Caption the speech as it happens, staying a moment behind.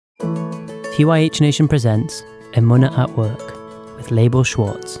TYH Nation presents Emunah at Work with Label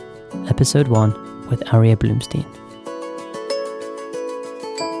Schwartz, Episode 1 with Aryeh Blumstein.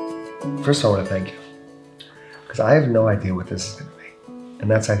 First, I want to thank you, because I have no idea what this is going to be. And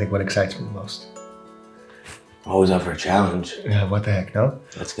that's, I think, what excites me the most. Always up for a challenge. Yeah, what the heck, no?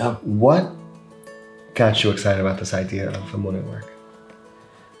 Let's go. What got you excited about this idea of Emunah at Work?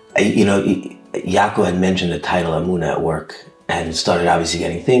 Yaakov had mentioned the title Emunah at Work, and started obviously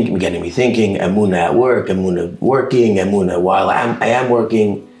getting me thinking, Emunah at work, Emunah working, Emunah while I am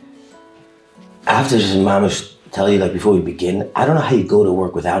working. I have to just, mamish, tell you, before we begin, I don't know how you go to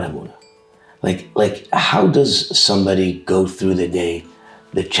work without Emunah. Like, how does somebody go through the day,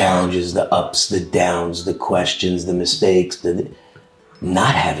 the challenges, the ups, the downs, the questions, the mistakes, the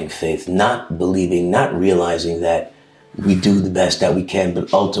not having faith, not believing, not realizing that we do the best that we can,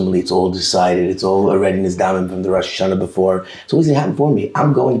 but ultimately it's all decided. It's all already in his diamond from the Rosh Hashanah before. It's always going to happen for me.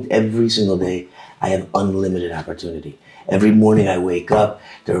 I'm going every single day. I have unlimited opportunity. Every morning I wake up,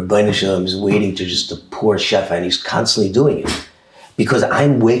 the Rebbeinu Shalom is waiting to pour shefa, and he's constantly doing it. Because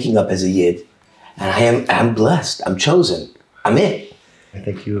I'm waking up as a Yid, and I'm blessed. I'm chosen. I'm it. I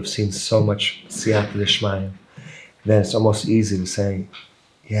think you have seen so much siyata d'shmayim that it's almost easy to say,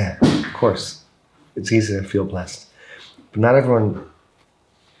 yeah, of course. It's easy to feel blessed. But not everyone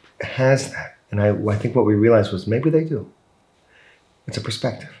has that. And I think what we realized was maybe they do. It's a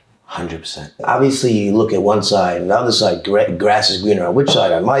perspective. 100%. Obviously, you look at one side and the other side, grass is greener. On which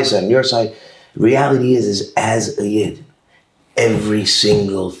side? On my side, on your side. Reality is as a Yid, every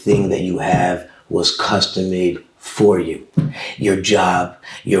single thing that you have was custom made for you. Your job,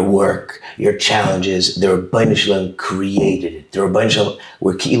 your work, your challenges, the Rebbeinu Shalom created it. The Rebbeinu Shalom,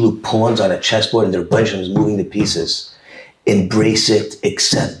 we're ki'ilu pawns on a chessboard, and the Rebbeinu Shalom is moving the pieces. Embrace it,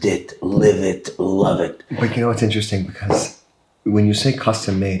 accept it, live it, love it. But you know what's interesting? Because when you say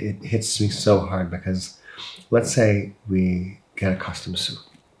custom made, it hits me so hard, because let's say we get a custom suit,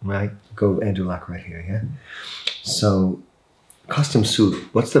 right? Go Andrew Lock right here, yeah? So custom suit,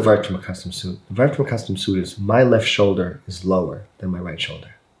 what's the vert from a custom suit? The vert from a custom suit is my left shoulder is lower than my right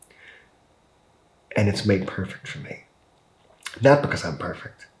shoulder. And it's made perfect for me. Not because I'm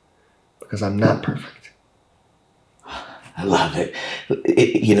perfect, because I'm not perfect. I love it.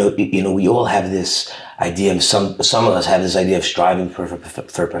 We all have this idea, some of us have this idea of striving for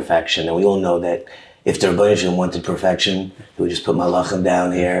perfection. And we all know that if the Rebbeinu Shalom wanted perfection, he would just put malachim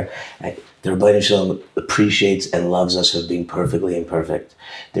down here. The Rebbeinu Shalom appreciates and loves us for being perfectly imperfect.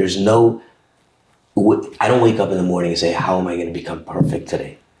 I don't wake up in the morning and say, how am I going to become perfect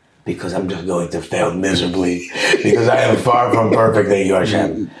today? Because I'm just going to fail miserably, because I am far from perfect, thank you,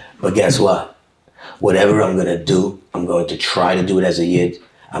 Hashem. But guess what? Whatever I'm going to do, I'm going to try to do it as a Yid.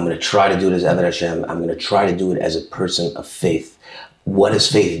 I'm going to try to do it as Eved Hashem. I'm going to try to do it as a person of faith. What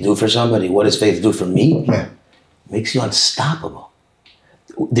does faith do for somebody? What does faith do for me? Yeah. It makes you unstoppable.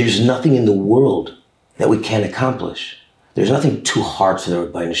 There's nothing in the world that we can't accomplish. There's nothing too hard for the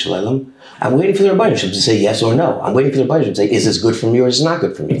Rebbeinu Shalom. I'm waiting for the Rebbeinu Shalom to say yes or no. I'm waiting for the Rebbeinu Shalom to say, is this good for me or is it not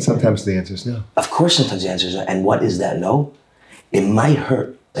good for me? And sometimes the answer is no. Of course, sometimes the answer is no. And what is that no? It might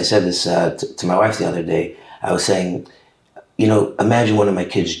hurt. I said this to my wife the other day. I was saying, imagine one of my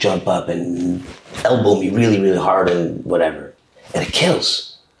kids jump up and elbow me really, really hard and whatever. And it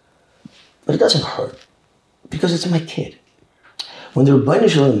kills. But it doesn't hurt, because it's my kid. When the Rebbeinu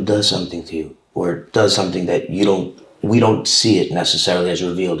Shalom does something to you, or does something that we don't see it necessarily as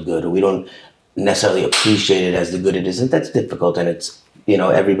revealed good, or we don't necessarily appreciate it as the good it is, and that's difficult, and it's,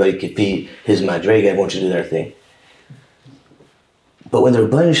 everybody could be his madrega, everyone should do their thing. But when the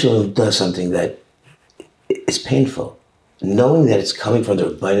Rebbeinu Shalom does something that is painful, knowing that it's coming from the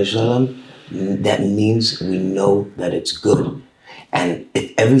Rebbeinu Shalom, that means we know that it's good. And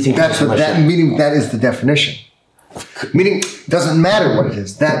if everything meaning that is the definition. Meaning doesn't matter what it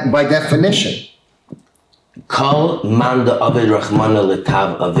is. That by definition. Kol man da'avid rachmana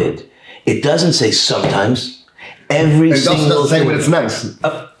l'tav avid. It doesn't say sometimes. It doesn't say when it's nice.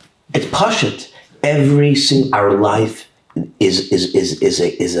 It's pashut. Our life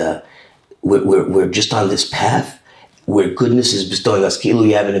we're just on this path where goodness is bestowing us. Kilu,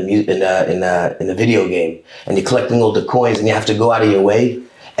 you have it in a video game, and you're collecting all the coins, and you have to go out of your way.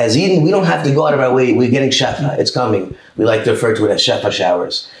 As Eden, we don't have to go out of our way. We're getting shefa. It's coming. We like to refer to it as shefa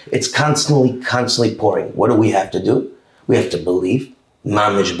showers. It's constantly pouring. What do we have to do? We have to believe,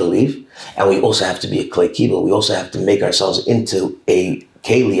 mamish believe, and we also have to be a klei kibul. We also have to make ourselves into a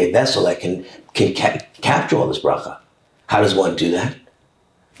keli, a vessel that can capture all this bracha. How does one do that?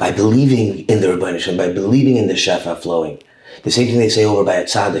 By believing in the Rebbeinu Shalom, by believing in the shefa flowing. The same thing they say over by a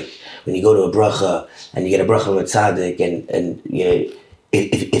tzaddik. When you go to a bracha and you get a bracha from a tzaddik, and you know,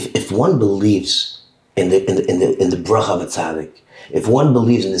 if one believes in the bracha of a tzaddik, if one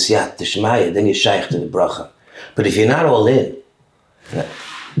believes in the siyat d'shmaya, then you're shaykh to the bracha. But if you're not all in,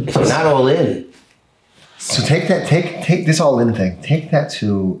 so take this all in thing. Take that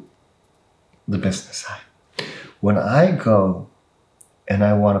to the business side. When I go and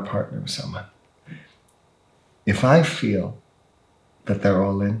I want to partner with someone, if I feel that they're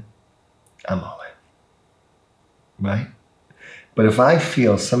all in, I'm all in, right? But if I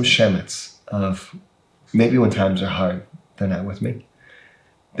feel some shemets of maybe when times are hard, they're not with me,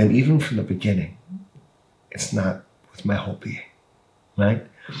 then even from the beginning, it's not with my whole being, right?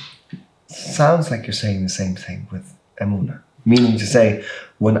 Sounds like you're saying the same thing with emunah, meaning to say,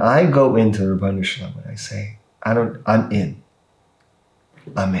 when I go into the Rebbeinu Shalom and I say, I'm in,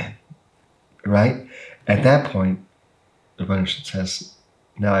 right? At that point, the Rebbeinu Shalom says,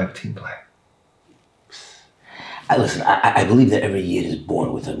 now I have a team player. Listen, I believe that every Yid is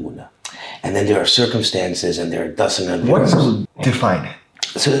born with emunah. And then there are circumstances and there are dozen and what does define it?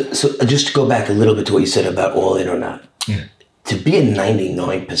 So just to go back a little bit to what you said about all in or not. Yeah. To be a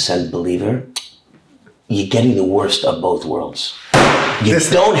 99% believer, you're getting the worst of both worlds. You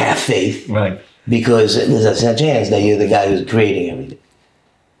don't have faith, right? Because there's a chance that you're the guy who's creating everything.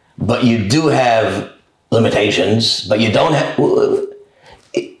 But you do have limitations, but you don't have...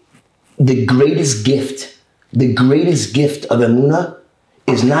 The greatest gift of emunah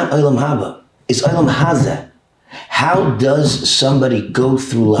is not Olam Haba, it's Olam Hazeh. How does somebody go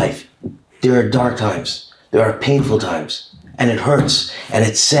through life? There are dark times, there are painful times, and it hurts, and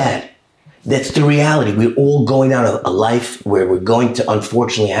it's sad. That's the reality. We're all going down a life where we're going to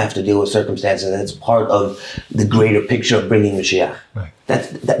unfortunately have to deal with circumstances, and it's part of the greater picture of bringing Mashiach. Right.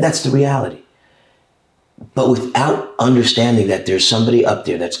 That's the reality. But without understanding that there's somebody up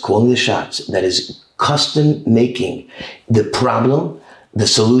there that's calling the shots, that is custom making the problem, the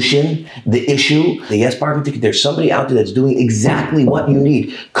solution, the issue, the yes parking ticket, there's somebody out there that's doing exactly what you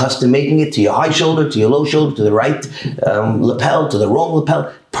need, custom making it to your high shoulder, to your low shoulder, to the right lapel, to the wrong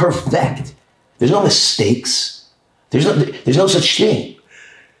lapel, perfect. There's no mistakes. There's no such thing.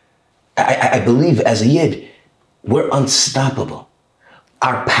 I believe as a Yid, we're unstoppable.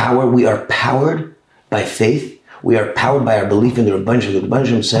 Our power, we are powered by faith. We are powered by our belief in the Rebbeinu Shalom. The Rebbeinu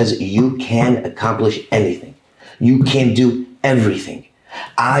Shalom says you can accomplish anything. You can do everything.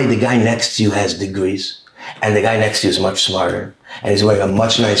 The guy next to you has degrees, and the guy next to you is much smarter, and he's wearing a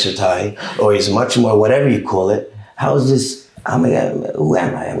much nicer tie, or he's much more, whatever you call it. How is this? Who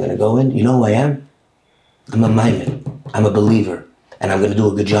am I? I'm going to go in. You know who I am? I'm a maimin. I'm a believer, and I'm going to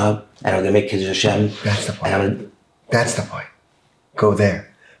do a good job, and I'm going to make Kiddush Hashem. That's the point. That's the point. Go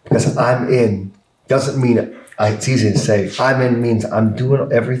there. Because I'm in doesn't mean it's easy to say. I'm in means I'm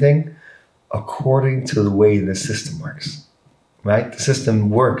doing everything according to the way the system works. Right? The system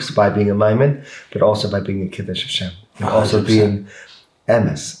works by being a maimin, but also by being a Kiddush Hashem. And also being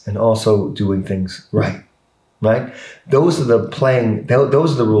emes, and also doing things right. Right? Those are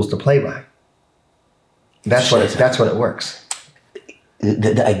the rules to play by. That's when it works.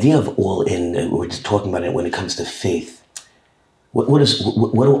 The idea of all in, we're just talking about it when it comes to faith. What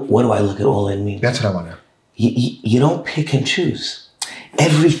do I look at all in mean? That's what I want to know. You don't pick and choose.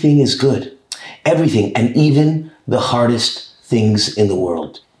 Everything is good. Everything, and even the hardest things in the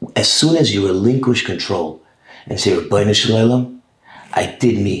world. As soon as you relinquish control and say, Rebbeinu Shalom, I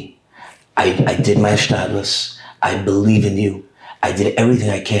did me. I did my shtadlus. I believe in you. I did everything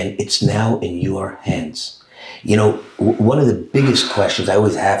I can. It's now in your hands. You know, one of the biggest questions I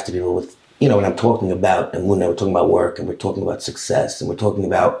always have to people with, when I'm talking about emunah, we're talking about work, and we're talking about success, and we're talking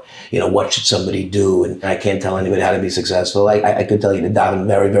about, what should somebody do, and I can't tell anybody how to be successful. I could tell you to daven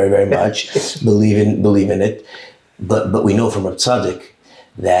very, very, very much, believe in it, but we know from a tzaddik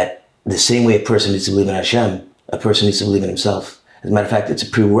that the same way a person needs to believe in Hashem, a person needs to believe in himself. As a matter of fact, it's a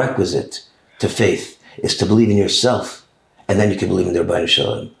prerequisite to faith, is to believe in yourself, and then you can believe in the Rebbeinu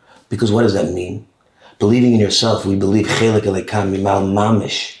Shalom. Because what does that mean? Believing in yourself, we believe chelik elekam mimal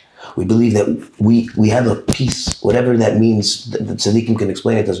mamish. We believe that we have a piece, whatever that means. The tzaddikim can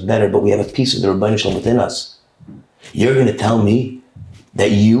explain it to us better, but we have a piece of the Rebbeinu Shalom within us. You're going to tell me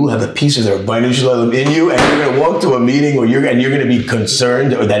that you have a piece of the Rebbeinu Shalom in you, and you're going to walk to a meeting, or you're going to be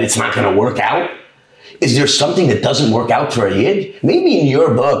concerned, or that it's not going to work out? Is there something that doesn't work out for a Yid? Maybe in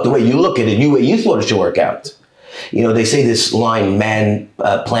your book, the way you look at it, the way you thought it should work out. They say this line, man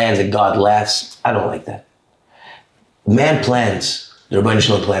plans and God laughs. I don't like that. Man plans, the Rebbeinu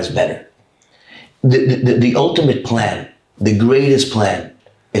Shalom plans better. The ultimate plan, the greatest plan,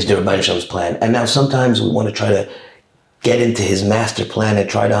 is the Rebbeinu Shalom's plan. And now sometimes we want to try to get into his master plan and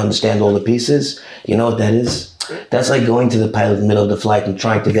try to understand all the pieces, you know what that is? That's like going to the pilot in the middle of the flight and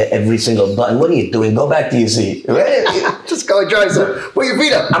trying to get every single button. What are you doing? Go back to your seat. Just go and drive some. Put your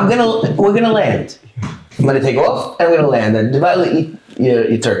feet up. We're gonna land. I'm gonna take off and we're gonna land. And Divided eat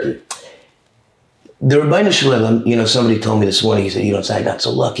your turkey. The Rebbeinu Shalom, you know, somebody told me this morning, he said, you know, I got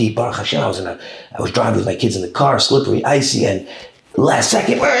so lucky, Baruch Hashem, I was driving with my kids in the car, slippery, icy, and last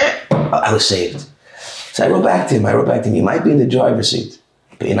second, I was saved. So I wrote back to him, you might be in the driver's seat,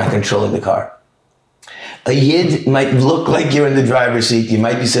 but you're not controlling the car. A Yid might look like you're in the driver's seat, you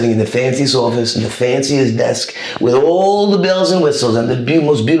might be sitting in the fanciest office, in the fanciest desk, with all the bells and whistles and the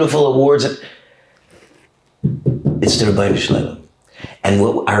most beautiful awards. It's the Rebbeinu Shalom. And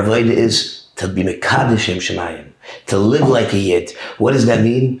what our Avodah is, to be Mekadeshim Shemayim, to live like a Yid. What does that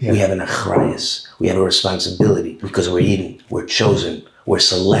mean? Yeah. We have an achrayus. We have a responsibility because we're Yidden, we're chosen, we're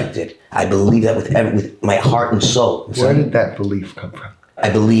selected. I believe that with my heart and soul. Where did that belief come from? I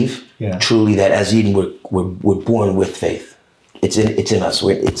believe truly that as Yidden, we're born with faith. It's in us.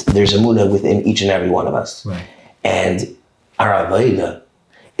 There's emunah within each and every one of us. Right. And our avodah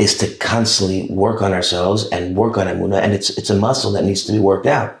is to constantly work on ourselves and work on emunah, and it's a muscle that needs to be worked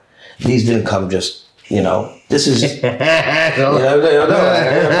out. These didn't come just, you know, this is, emunah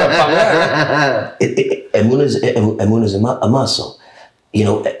is a muscle, you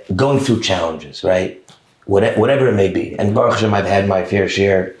know, going through challenges, right? Whatever it may be. And Baruch Hashem, I've had my fair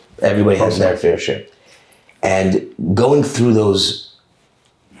share. Everybody has their fair share. And going through those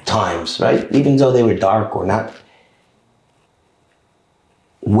times, right? Even though they were dark or not,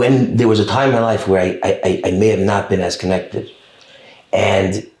 when there was a time in my life where I may have not been as connected,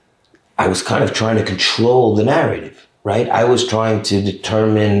 and I was kind of trying to control the narrative, right? I was trying to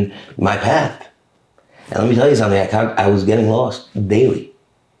determine my path. And let me tell you something, I was getting lost daily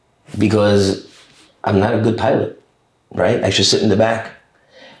because I'm not a good pilot, right? I should sit in the back.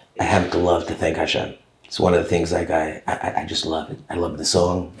 I happen to love to thank Hashem. It's one of the things like I just love it. I love the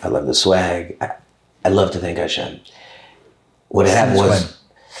song. I love the swag. I love to thank Hashem. What happened was,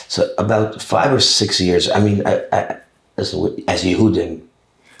 so about 5 or 6 years, I mean, as Yehudim,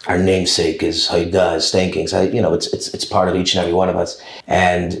 our namesake is Haidah, is thanking. So, you know, it's part of each and every one of us.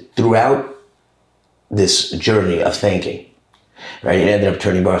 And throughout this journey of thanking, right, it ended up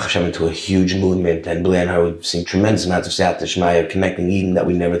turning Baruch Hashem into a huge movement. And B'lei Anhar, we've seen tremendous amounts of Siyata Shmaya, connecting Eden that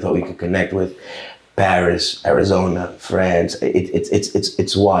we never thought we could connect with. Paris, Arizona, France,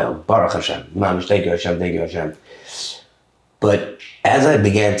 it's wild. Baruch Hashem. Mamish, thank you Hashem, thank you Hashem. But as I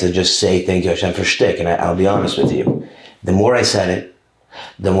began to just say thank you Hashem for shtick, and I'll be honest with you, the more I said it,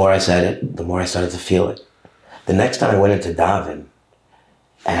 the more I started to feel it. The next time I went into Davin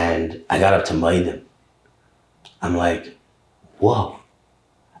and I got up to Maidim, I'm like, whoa,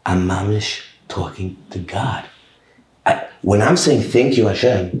 I'm mamish talking to God. When I'm saying thank you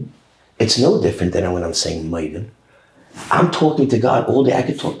Hashem, it's no different than when I'm saying Maidim. I'm talking to God all day. I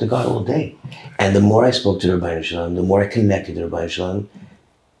could talk to God all day. And the more I spoke to the Rebbeinu Shalom, the more I connected to the Rebbeinu Shalom,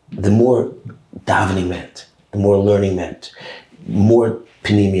 the more davening meant, the more learning meant, more Rabbi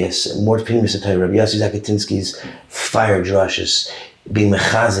Yossi Zakatinsky's fire drushes, being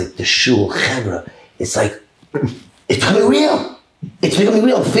mechazik, the shul, chevra. It's like, it's becoming real. It's becoming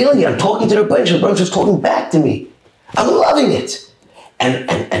real. I'm feeling it. I'm talking to the Rebbeinu Shalom. The Rebbeinu Shalom's talking back to me. I'm loving it. And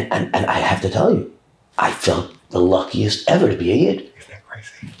I have to tell you, I felt the luckiest ever to be a Yid. Isn't that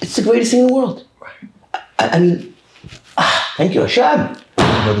crazy? It's the greatest thing in the world. Right. I mean, thank you, Hashem. You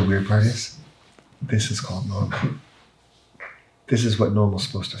know the weird part is? This is called normal. This is what normal's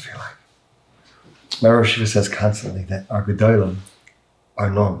supposed to feel like. My Rosh Hashiva says constantly that our Gedolim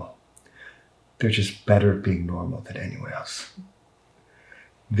are normal. They're just better at being normal than anyone else.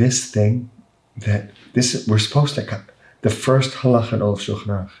 This thing, we're supposed to come. The first halacha in all of Shulchan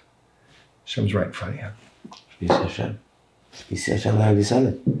Aruch, Hashem's right in front of you. It's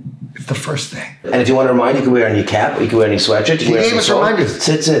the first thing. And if you want to remind, you can wear it on your cap, you can wear it on your sweatshirt. He gave us reminders.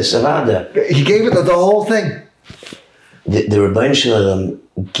 Tzitzis, Avada. He gave it the whole thing. The Rebbeinu Shalom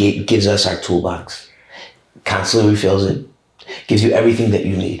gives us our toolbox. Constantly refills it. Gives you everything that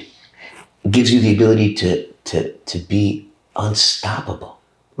you need. Gives you the ability to be unstoppable.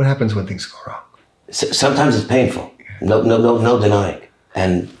 What happens when things go wrong? Sometimes it's painful. No denying.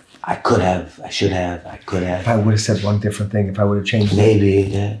 And I could have. If I would have said one different thing, if I would have changed maybe,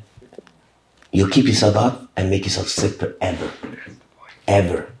 yeah. You'll keep yourself up and make yourself sick forever.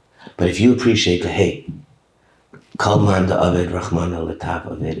 Ever. But if you appreciate the hey, Kal Manda Aved Rahman Al-Latav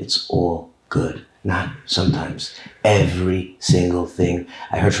Aved, it's all good. Not sometimes. Every single thing.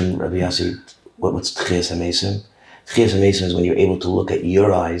 I heard from Rabbi Yossi, what's Tchias HaMesim? Tchias HaMesim is when you're able to look at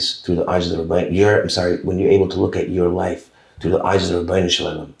your eyes through the eyes of the Rebbeinu. When you're able to look at your life through the eyes of the Rebbeinu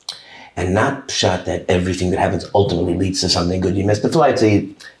Shalom, and not shot that everything that happens ultimately leads to something good. You missed the flight, so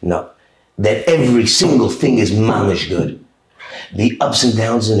no. That every single thing is mamish good. The ups and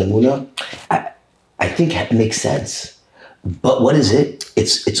downs in Emunah, I think makes sense. But what is it?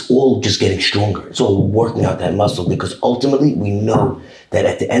 It's all just getting stronger. It's all working out that muscle, because ultimately we know that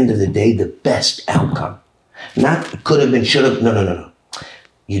at the end of the day, the best outcome, not could have been, should have, no.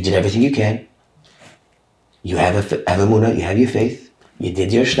 You did everything you can. You have Emunah, you have your faith. You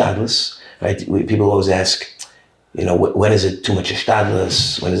did your shtadlus, right? People always ask, when is it too much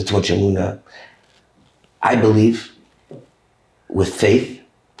shtadlus? When is it too much Emunah? I believe with faith,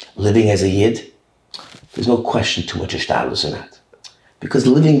 living as a yid, there's no question too much shtadlus in that. Because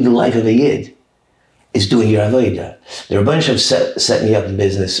living the life of a yid is doing your avodah. There are a bunch of set me up in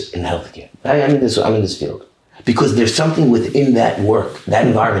business in healthcare. I'm in this field. Because there's something within that work, that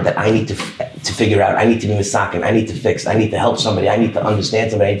environment, that I need to figure out. I need to be misakin. I need to fix. I need to help somebody. I need to understand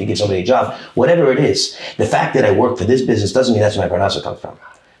somebody. I need to give somebody a job. Whatever it is, the fact that I work for this business doesn't mean that's where my parnasa comes from.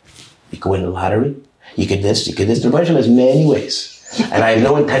 You could win the lottery. You could this. The Rebbeinu Shalom has many ways. And I have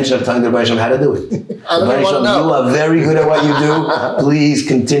no intention of telling the Rebbeinu Shalom how to do it. Rebbeinu Shalom, you are very good at what you do. Please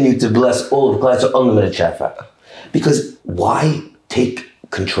continue to bless all of the class of unlimited shafa. Because why take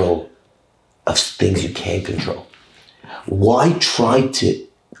control of things you can't control? Why try to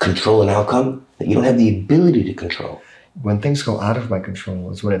control an outcome that you don't have the ability to control? When things go out of my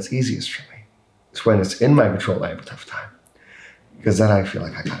control is when it's easiest for me. It's when it's in my control I have a tough time. Because then I feel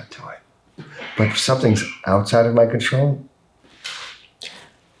like I gotta do it. But if something's outside of my control...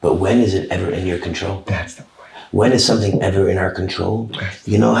 But when is it ever in your control? That's the point. When is something ever in our control?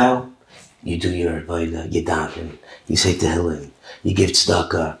 You know how? You do your avodah, you daven, you say tehillim, you give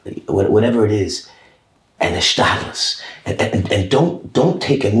tzedakah, whatever it is, and the shtadlus. And don't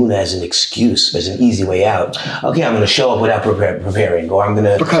take Emunah as an excuse, as an easy way out. Okay, I'm going to show up without preparing, or I'm going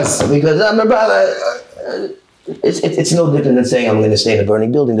to... Because I'm a brother. It's no different than saying I'm going to stay in a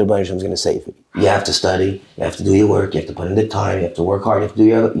burning building, the Rebbeinu Shalom is going to save me. You have to study, you have to do your work, you have to put in the time, you have to work hard, you have to do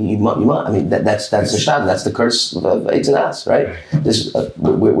your... I mean, that's the shtadlus, that's the curse of Eitz right?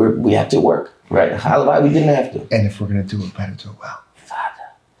 We have to work, right? Halavai, we didn't have to. And if we're going to do it, better do it well.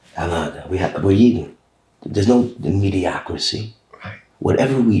 We're eating. There's no mediocrity. Right.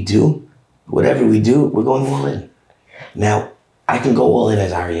 Whatever we do, we're going all in. Now, I can go all in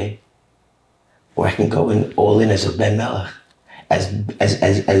as Aryeh, or I can go all in as a Ben Melech, as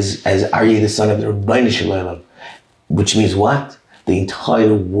Aryeh, the son of the Rebbeinu Shalom, which means what? The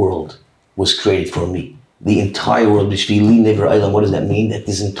entire world was created for me. The entire world, what does that mean? That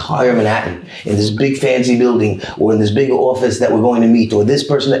this entire Manhattan, in this big fancy building, or in this big office that we're going to meet, or this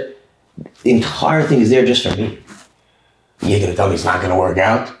person, the entire thing is there just for me. You're going to tell me it's not going to work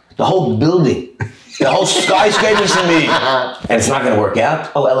out? The whole building, the whole skyscraper's for me, and it's not going to work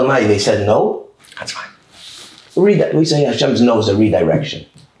out? Oh, Elamai, they said no? That's fine. We say Hashem's no is a redirection.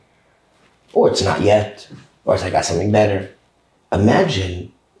 Or it's not yet, or it's I got something better.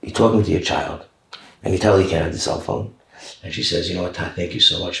 Imagine you're talking to your child, and you tell her you can't have the cell phone. And she says, you know what, Ta, thank you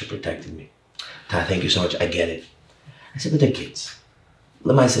so much for protecting me. Ta, thank you so much, I get it. I said, but they're kids.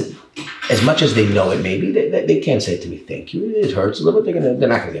 Lamai said, as much as they know it maybe, they can't say to me, thank you. It hurts a little bit, they're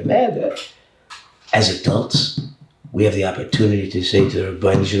not going to get mad. As adults, we have the opportunity to say to the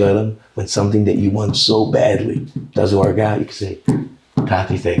Rebbeinu Shalom, when something that you want so badly doesn't work out, you can say,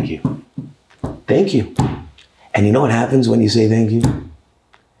 Tati, thank you. Thank you. And you know what happens when you say thank you?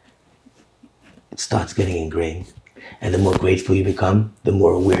 It starts getting ingrained. And the more grateful you become, the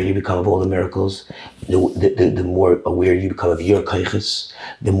more aware you become of all the miracles, the more aware you become of your kaiches,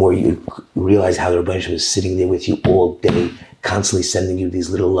 the more you realize how the Rebbeinu Shalom is sitting there with you all day, constantly sending you these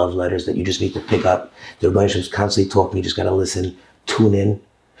little love letters that you just need to pick up. The Rebbeinu Shalom is constantly talking, you just got to listen, tune in.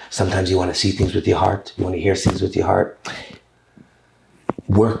 Sometimes you want to see things with your heart, you want to hear things with your heart.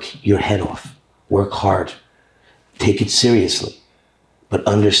 Work your head off, work hard, take it seriously, but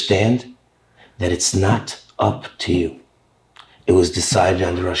understand that it's not up to you. It was decided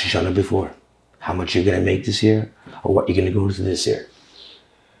on the Rosh Hashanah before, how much you're going to make this year or what you're going to go to this year.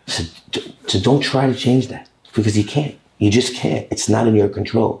 So don't try to change that, because you can't. You just can't. It's not in your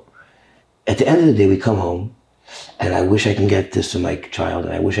control. At the end of the day, we come home and I wish I can get this to my child,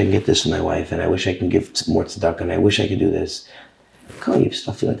 and I wish I can get this to my wife, and I wish I can give more tzedakah, and I wish I could do this. Come on, you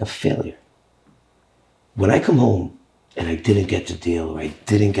start feeling like a failure. When I come home and I didn't get the deal, or I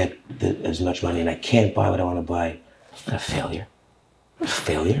didn't get as much money, and I can't buy what I want to buy, I'm not a failure. I'm not a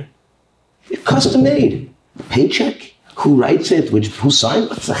failure. It's custom made. Paycheck. Who writes it? Who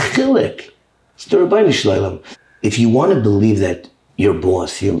signed it? It's a chilik. It's the Rebbeinu Shalom. if you want to believe that your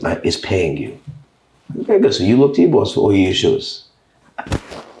boss is paying you, okay, good. So you look to your boss for all your issues.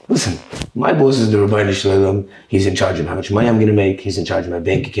 Listen, my boss is the Rabbeinu Shalom. He's in charge of how much money I'm going to make. He's in charge of my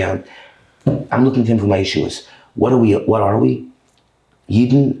bank account. I'm looking to him for my issues. What are we?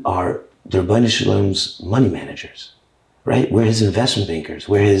 Yidden are the Rabbeinu Shalom's money managers, right? We're his investment bankers.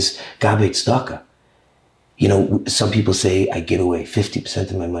 We're his Gabei Tzedakah. You know, some people say I give away 50%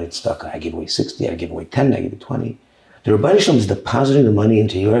 of my money to tzedakah. I give away 60, I give away 10, I give away 20. The Rabbeinu Shalom is depositing the money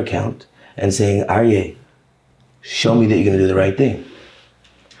into your account and saying, Aryeh, show me that you're going to do the right thing.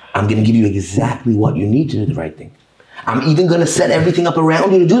 I'm going to give you exactly what you need to do the right thing. I'm even going to set everything up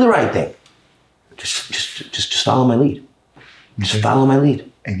around you to do the right thing. Just follow my lead. Just follow my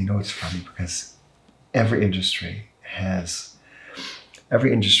lead. And you know it's funny because every industry has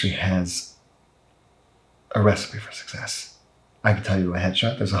a recipe for success. I can tell you a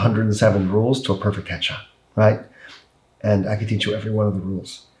headshot. There's 107 rules to a perfect headshot, right? And I can teach you every one of the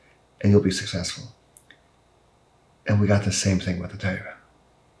rules, and you'll be successful. And we got the same thing with the Torah.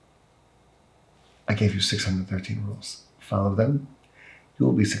 I gave you 613 rules. Follow them, you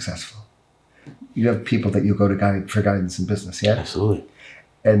will be successful. You have people that you go to for guidance in business, yeah? Absolutely.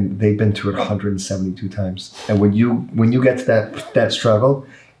 And they've been through it 172 times. And when you get to that struggle,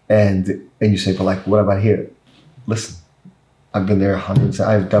 and you say, but like, what about here? Listen, I've been there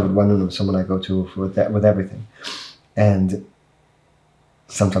I've David one of someone I go to with everything. And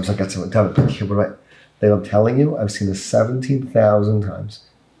sometimes I get someone, David, but here, what I'm telling you, I've seen this 17,000 times.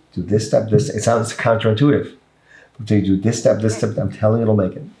 Do this step, this. It sounds counterintuitive. But you do this step, I'm telling you it'll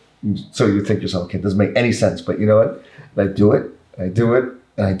make it. So you think to yourself, okay, it doesn't make any sense, but you know what? I do it, and I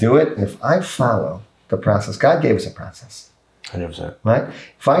do it. And if I follow the process, God gave us a process. 100%. Right?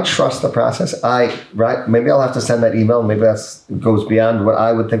 If I trust the process, maybe I'll have to send that email. Maybe that goes beyond what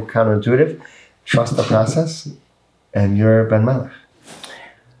I would think counterintuitive. Trust the process, and you're Ben Melech.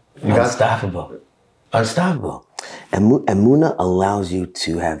 Unstoppable. Emunah allows you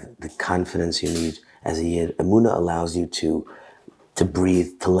to have the confidence you need as a Yid. Emunah allows you to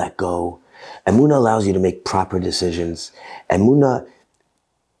breathe, to let go. Emunah allows you to make proper decisions. Emunah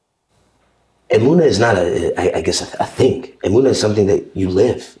is not a thing. Emunah is something that you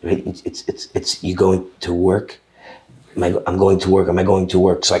live, right? It's you going to work. I'm going to work. Am I going to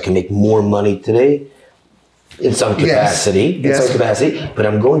work so I can make more money today? In some capacity. Yes. In some capacity. But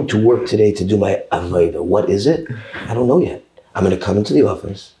I'm going to work today to do my avodah. What is it? I don't know yet. I'm going to come into the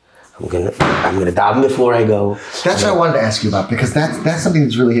office. I'm gonna daven before I go. That's what I wanted to ask you about, because that's something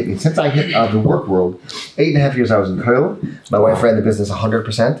that's really hit me. Since I hit the work world, 8.5 years I was in Koil. My wife ran the business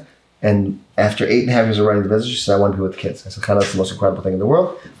 100%. And after 8.5 years of running the business, she said, I want to be with the kids. I said, kind of, that's the most incredible thing in the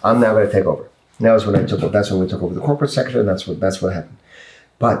world. I'm now going to take over. That's when we took over the corporate sector, and that's what happened.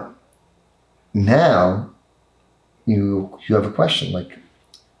 But now you have a question, like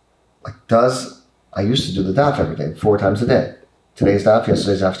I used to do the daf every day, 4 times a day. Today's daf,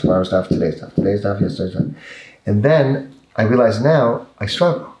 yesterday's daf, tomorrow's daf, today's daf, today's daf, yesterday's daf. And then I realize now I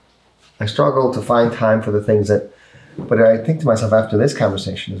struggle. I struggle to find time for the things that, but I think to myself after this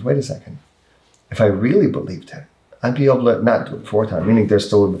conversation is, wait a second, if I really believed it, I'd be able to not do it 4 times, meaning there's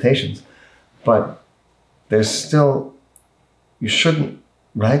still limitations, but there's still, you shouldn't,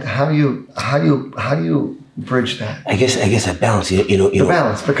 right? How do you bridge that? I guess that balance, you know. The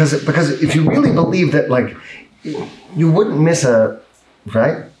balance, because if you really believe that, like, you wouldn't miss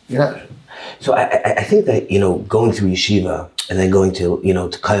right? You're not. So I think that, going through yeshiva and then going to,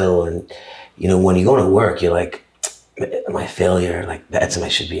 to Kyle, and, when you go to work, you're like, am I a failure? Like, that's I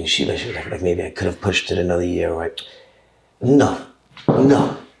should be in yeshiva. Like maybe I could have pushed it another year, right? No.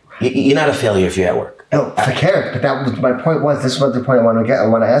 You're not a failure if you're at work. No, I care. But that was my point. This is what the point I want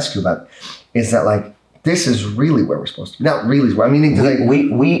to ask you about, is that, like, this is really where we're supposed to be. Not really. I mean,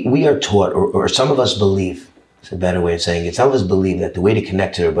 we are taught, or some of us believe. It's a better way of saying it. Some of us believe that the way to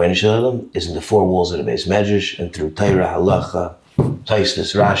connect to Rabbeinu Shalom is in the 4 walls of the Beis Medrash and through Torah, Halacha,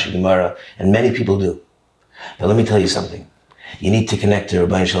 Tosfos, Rashi, Gemara, and many people do. But let me tell you something. You need to connect to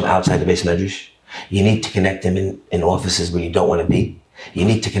Rabbeinu Shalom outside the Beis Medrash. You need to connect him in offices where you don't want to be. You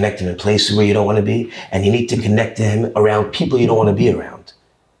need to connect him in places where you don't want to be. And you need to connect to him around people you don't want to be around.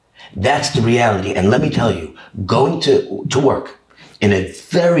 That's the reality. And let me tell you, going to work in a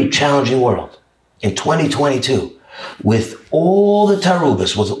very challenging world, in 2022, with all the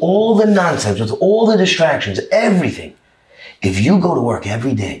tarubas, with all the nonsense, with all the distractions, everything, if you go to work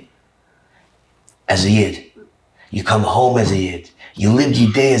every day as a Yid, you come home as a Yid, you lived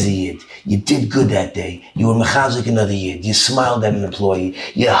your day as a Yid, you did good that day, you were mechazik another Yid, you smiled at an employee,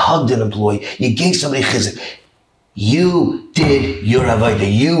 you hugged an employee, you gave somebody chizik. You did your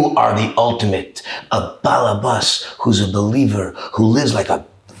avodah. You are the ultimate. A balabas who's a believer, who lives like a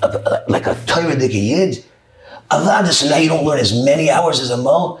Torah Yid. Avodah, so now you don't learn as many hours as a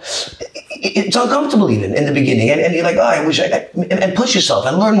mo. It's uncomfortable even in the beginning. And you're like, oh, I wish and push yourself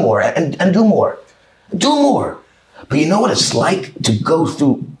and learn more and do more. Do more. But you know what it's like to go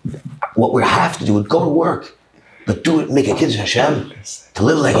through what we have to do, go to work, but do it, make a kiddush Hashem, to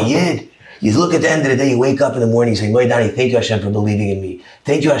live like a Yid. You look at the end of the day, you wake up in the morning, you say, Moedani, thank you Hashem for believing in me.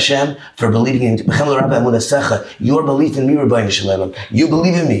 Thank you Hashem for believing in me. Your belief in me, Rabbeinu Shalom. You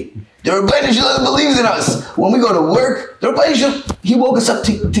believe in me. The Rabbeinu Shalom believes in us. When we go to work, the Rabbeinu Shalom, he woke us up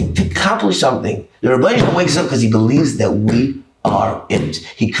to accomplish something. The Rabbeinu Shalom wakes us up because he believes that we are it.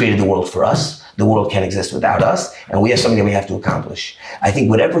 He created the world for us. The world can't exist without us, and we have something that we have to accomplish. I think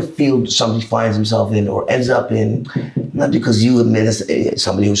whatever field somebody finds himself in or ends up in, not because you admit as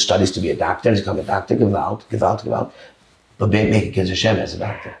somebody who studies to be a doctor, to become a doctor, gewalt, but make a kiddush Hashem as a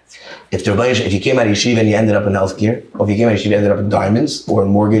doctor. If you came out of yeshiva and you ended up in healthcare, or if you came out of yeshiva and ended up in diamonds, or in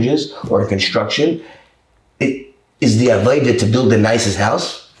mortgages, or in construction, is the avodah to build the nicest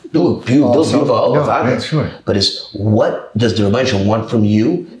house? Build beautiful. Sure. But what does the Rebbe Shalom want from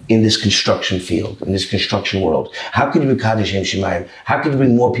you in this construction field, in this construction world? How could you be Kaddish Shem Shemayim? How could you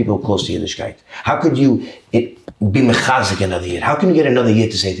bring more people close to Yiddishkeit? How could you be mechazik another Yid? How can you get another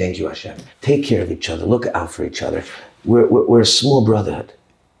Yid to say thank you Hashem? Take care of each other. Look out for each other. We're a small brotherhood.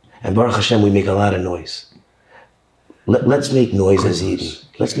 And Baruch Hashem, we make a lot of noise. Let's make noise as Eden.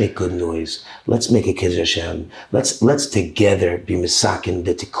 Let's make good noise. Let's make a kiddush Hashem. Let's together be misakin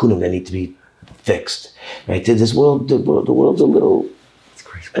the tikkunim that need to be fixed. Right? This world, the world's a little. It's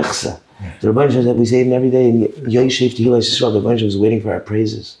crazy. Yeah. The Rebbe Shalom that we say him every day, and Yosef Tehillah Yisrael, the Rebbe Shalom was waiting for our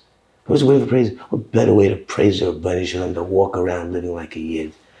praises. He was waiting for praises. What better way to praise the Rebbe Shalom than to walk around living like a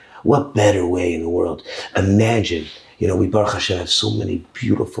Yid? What better way in the world? Imagine. We Baruch Hashem have so many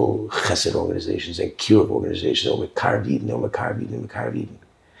beautiful chesed organizations and kiruv organizations, or Mekarviden.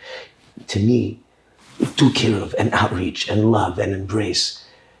 To me, do kiruv and outreach and love and embrace.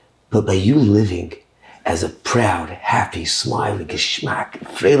 But by you living as a proud, happy, smiling, geschmack,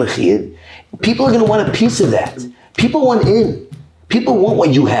 freilich Yid, people are going to want a piece of that. People want in. People want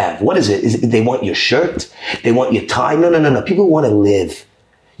what you have. What is it? They want your shirt? They want your tie? No. People want to live.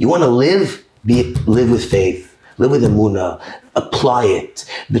 You want to live? Live with faith. Live with emunah, apply it,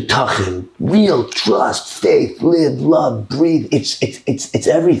 betachim, real trust, faith, live, love, breathe. It's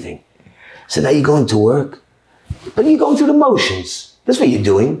everything. So now you're going to work, but you're going through the motions. That's what you're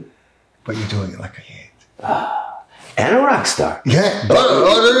doing. But you're doing it like a Yid. And a rock star. Yeah.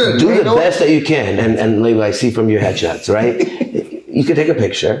 Do the best that you can. And like I see from your headshots, right? You can take a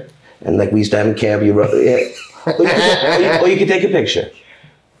picture, and like we used to have in camp, or you can take a picture.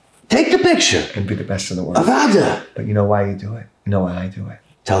 Take the picture. And be the best in the world. Avada. But you know why you do it? You know why I do it?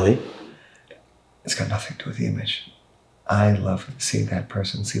 Tell me. It's got nothing to do with the image. I love seeing that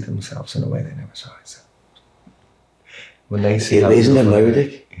person see themselves in a way they never saw it. When they see isn't that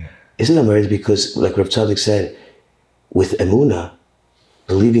meridic? Yeah. Isn't that meridic? Because like Rav Tzadok said, with emunah,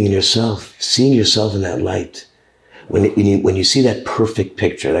 believing in yourself, seeing yourself in that light, when you see that perfect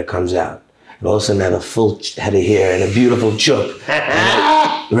picture that comes out, and all of a sudden have a full head of hair and a beautiful chup,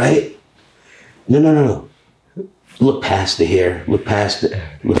 right? No. Look past the hair. Look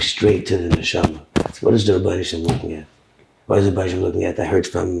straight to the neshama. What is the Rebbe Shalom looking at? What is the Rebbe Shalom looking at? I heard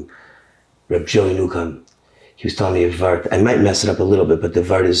from Reb Joey Newcomb. He was telling me a vart. I might mess it up a little bit, but the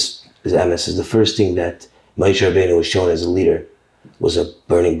vart is emes. Is the first thing that Moshe Rabbeinu was shown as a leader was a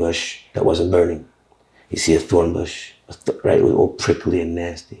burning bush that wasn't burning. You see a thorn bush, right? It was all prickly and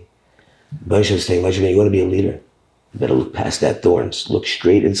nasty. Moshe was saying, Moshe Rabbeinu, you want to be a leader? You better look past that thorns. Look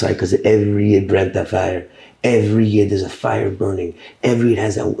straight inside, because every Yid burnt that fire. Every Yid there's a fire burning. Every Yid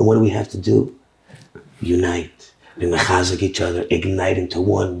has that. And what do we have to do? Unite. Be mechazik each other. Ignite into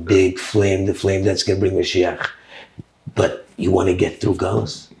one big flame. The flame that's going to bring Mashiach. But you want to get through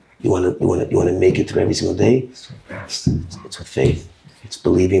Galus. You want to make it through every single day. It's with faith. It's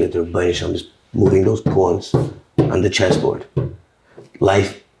believing that the Rebbe Shalom is moving those pawns on the chessboard.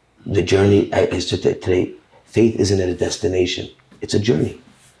 Life, the journey. I said today. Faith isn't a destination. It's a journey.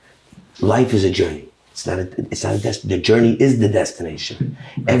 Life is a journey. It's not a destination. The journey is the destination.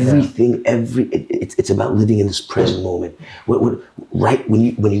 Everything, it's about living in this present moment. Right when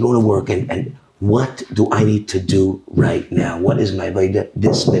you go to work and what do I need to do right now? What is my avodah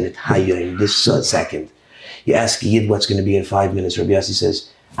this minute, hayom, this second? You ask a Yid what's going to be in 5 minutes. Rabbi Yossi says,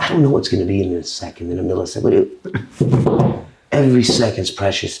 I don't know what's going to be in a second, in a millisecond. Every second's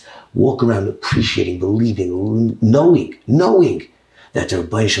precious. Walk around appreciating, believing, knowing that the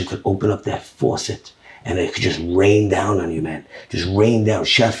Rebbe Shalom could open up that faucet and it could just rain down on you, man. Just rain down,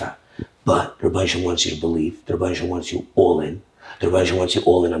 shefa. But the Rebbe Shem wants you to believe. The Rebbe Shem wants you all in. The Rebbe Shem wants you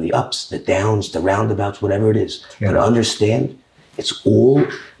all in on the ups, the downs, the roundabouts, whatever it is. But understand,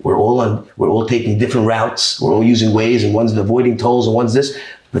 we're all taking different routes. We're all using ways, and one's avoiding tolls, and one's this,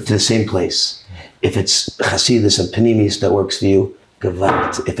 but to the same place. If it's Hasidus and Panimis that works for you,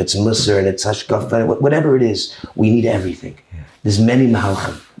 Gavat. If it's Musar and it's Hashkafa, whatever it is, we need everything. There's many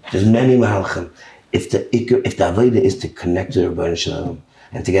Mahalchim. If the Avodah is to connect to the Rebbeinu Shalom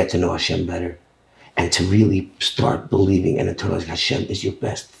and to get to know Hashem better, and to really start believing and internalizing Hashem is your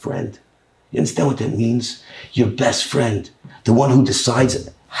best friend. You understand what that means? Your best friend. The one who decides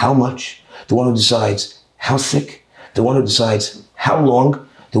how much, the one who decides how sick, the one who decides how long,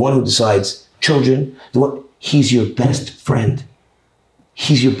 the one who decides children, he's your best friend.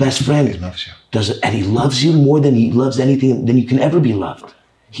 He's your best friend. He loves you. And he loves you more than he loves anything than you can ever be loved.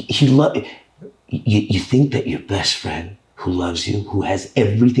 You think that your best friend who loves you, who has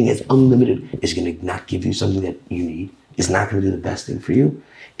everything, is unlimited, is going to not give you something that you need, is not going to do the best thing for you.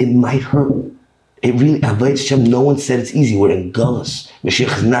 It might hurt. It really, Avodah Hashem, no one said it's easy. We're in Gullus.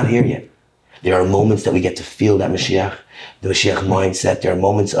 Mashiach is not here yet. There are moments that we get to feel that Mashiach, the Mashiach mindset. There are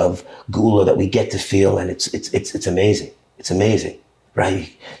moments of Gula that we get to feel, and it's amazing. It's amazing, right? You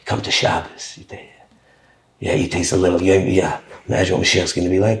come to Shabbos, you taste a little, imagine what Mashiach's going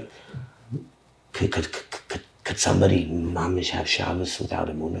to be like. Could somebody, mamish, have Shabbos without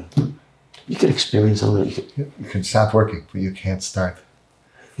Emunah? You could experience a little. You can stop working, but you can't start.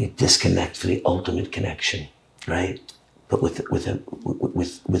 You disconnect for the ultimate connection, right? But with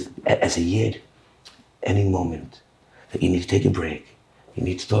as a yid, any moment that you need to take a break, you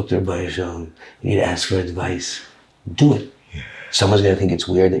need to talk to Rebbe Shem, you need to ask for advice, do it. Yeah. Someone's going to think it's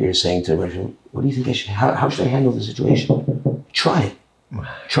weird that you're saying to Rebbe Shem, what do you think I should? How should I handle the situation? Try it.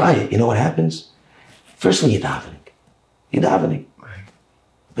 Try it. You know what happens? First one, you're davening. Right.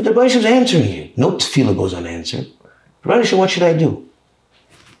 But the Rebbe Shem's answering you. No tefillah goes unanswered. Rebbe Shem, what should I do?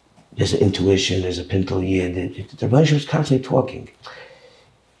 There's an intuition, there's a pintel yid. The Rebbe Shem is constantly talking.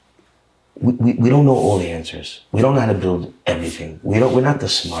 We don't know all the answers. We don't know how to build everything. We're not the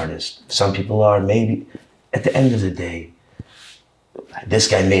smartest. Some people are, maybe. At the end of the day, this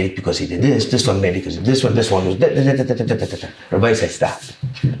guy made it because he did this one made it because of this one was Everybody said, stop.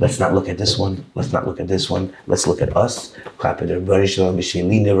 Let's not look at this one. Let's not look at this one. Let's look at us.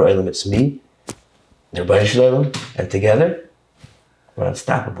 It's me, and together, we're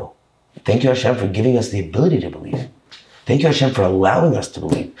unstoppable. Thank you, Hashem, for giving us the ability to believe. Thank you, Hashem, for allowing us to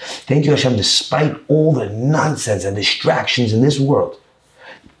believe. Thank you, Hashem, despite all the nonsense and distractions in this world.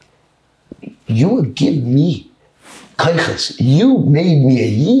 You would give me kaiches. You made me a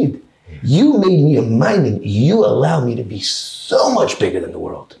yid. You made me a maimin. You allow me to be so much bigger than the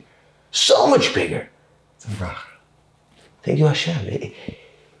world. So much bigger. Thank you, Hashem.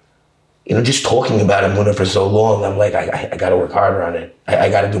 Just talking about Emunah for so long, I'm like, I got to work harder on it. I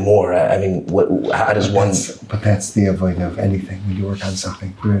got to do more. How does one... But that's the avoid of anything. When you work on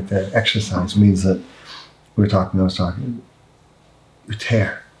something, the exercise means that I was talking, you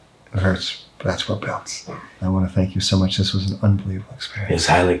tear, it hurts, but that's what builds. I want to thank you so much. This was an unbelievable experience. It's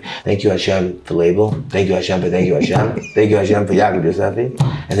highly. Thank you, Hashem, for label. Thank you, Hashem, for thank you, Hashem. Thank you, Hashem, for Yaakov Yosefi.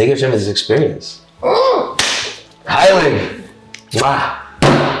 And thank you, Hashem, for this experience. Highly. Mwah.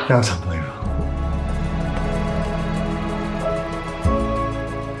 That was unbelievable.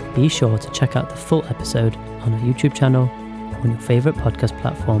 Be sure to check out the full episode on our YouTube channel, on your favourite podcast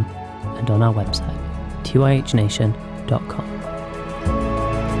platform, and on our website, tyhnation.com.